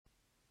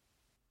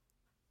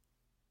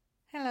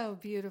Hello,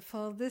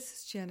 beautiful. This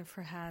is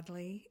Jennifer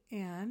Hadley,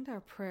 and our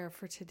prayer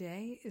for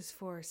today is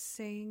for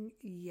saying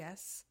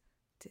yes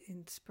to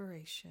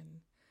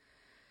inspiration.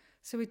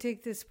 So we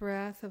take this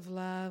breath of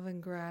love and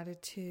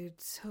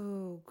gratitude,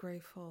 so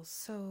grateful,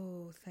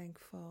 so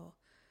thankful.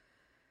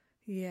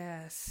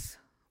 Yes,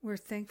 we're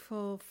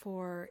thankful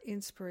for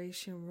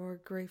inspiration. We're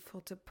grateful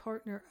to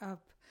partner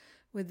up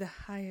with the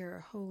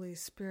higher Holy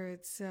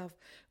Spirit self.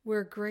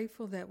 We're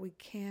grateful that we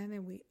can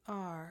and we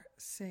are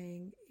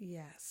saying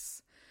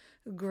yes.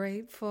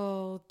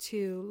 Grateful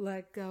to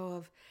let go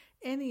of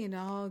any and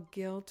all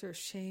guilt or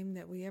shame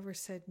that we ever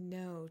said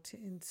no to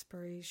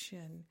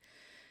inspiration.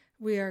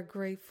 We are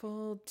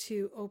grateful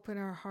to open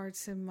our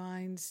hearts and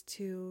minds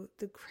to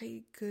the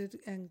great, good,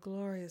 and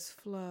glorious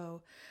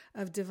flow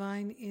of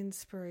divine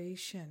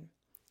inspiration,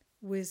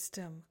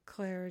 wisdom,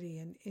 clarity,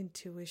 and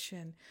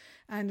intuition.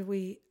 And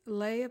we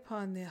lay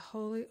upon the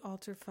holy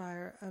altar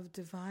fire of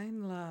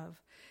divine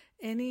love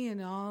any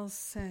and all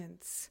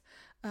sense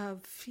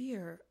of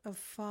fear of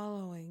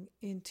following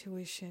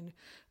intuition,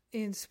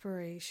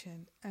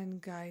 inspiration,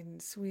 and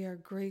guidance. We are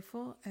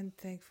grateful and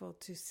thankful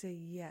to say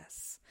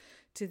yes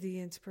to the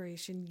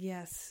inspiration,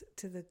 yes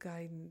to the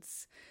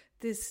guidance.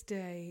 This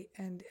day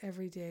and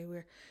every day,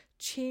 we're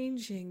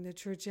changing the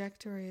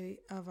trajectory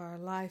of our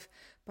life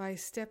by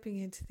stepping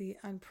into the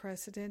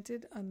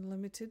unprecedented,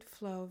 unlimited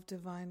flow of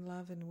divine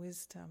love and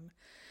wisdom.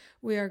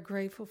 We are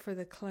grateful for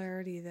the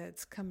clarity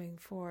that's coming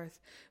forth.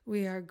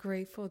 We are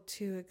grateful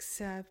to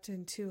accept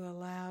and to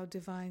allow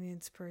divine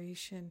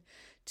inspiration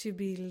to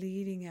be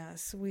leading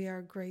us. We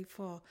are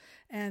grateful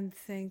and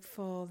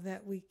thankful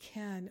that we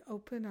can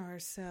open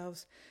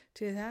ourselves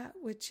to that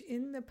which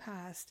in the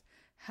past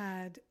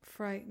had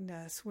frightened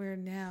us. We're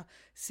now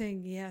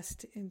saying yes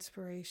to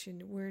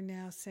inspiration. We're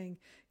now saying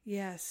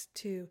yes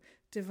to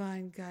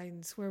divine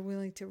guidance. We're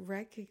willing to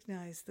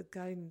recognize the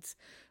guidance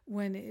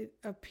when it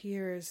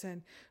appears,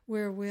 and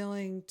we're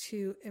willing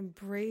to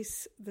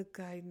embrace the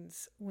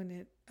guidance when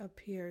it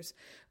appears.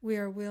 We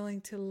are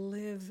willing to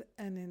live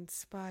an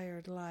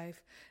inspired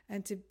life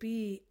and to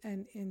be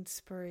an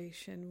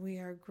inspiration. We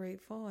are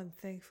grateful and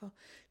thankful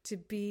to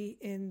be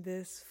in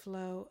this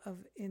flow of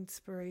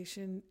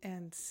inspiration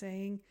and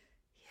saying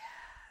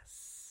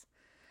yes.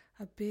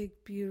 A big,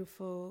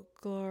 beautiful,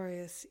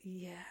 glorious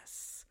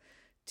yes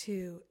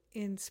to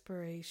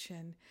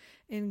inspiration.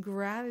 In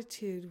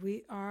gratitude,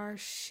 we are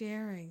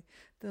sharing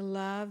the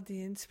love,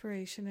 the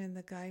inspiration, and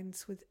the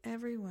guidance with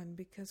everyone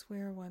because we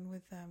are one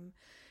with them.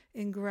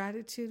 In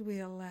gratitude, we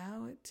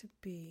allow it to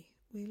be.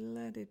 We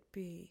let it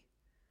be.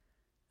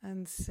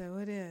 And so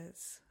it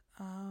is.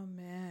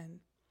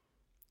 Amen.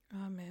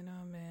 Amen.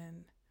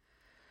 Amen.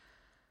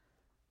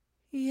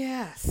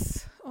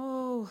 Yes.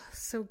 Oh,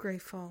 so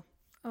grateful.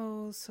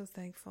 Oh, so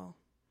thankful.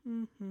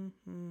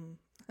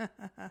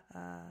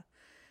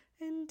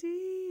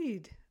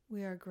 Indeed,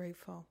 we are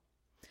grateful.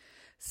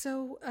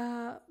 So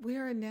we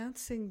are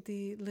announcing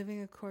the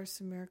Living A Course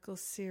in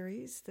Miracles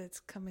series that's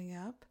coming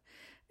up,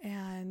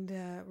 and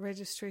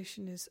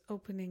registration is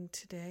opening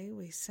today.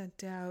 We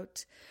sent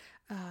out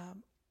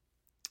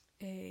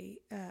a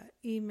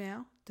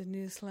email, the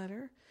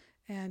newsletter,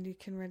 and you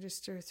can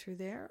register through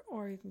there,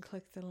 or you can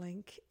click the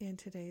link in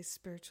today's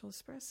Spiritual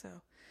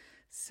Espresso.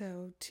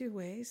 So 2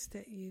 ways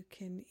that you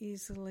can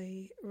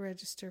easily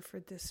register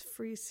for this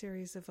free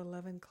series of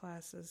 11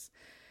 classes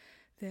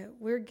that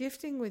we're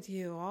gifting with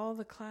you. All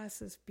the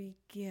classes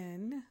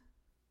begin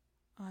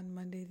on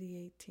Monday the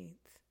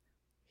 18th.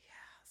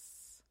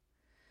 Yes.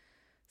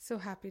 So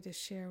happy to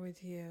share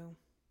with you.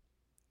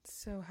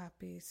 So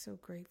happy, so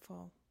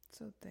grateful,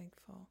 so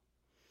thankful.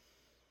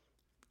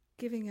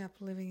 Giving up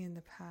living in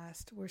the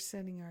past, we're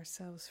setting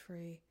ourselves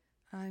free.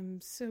 I'm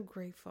so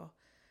grateful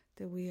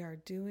that we are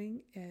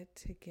doing it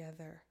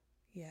together.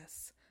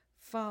 Yes,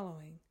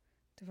 following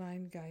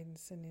divine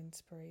guidance and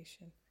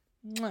inspiration.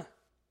 Mwah!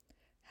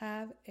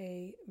 Have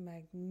a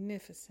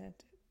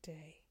magnificent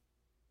day.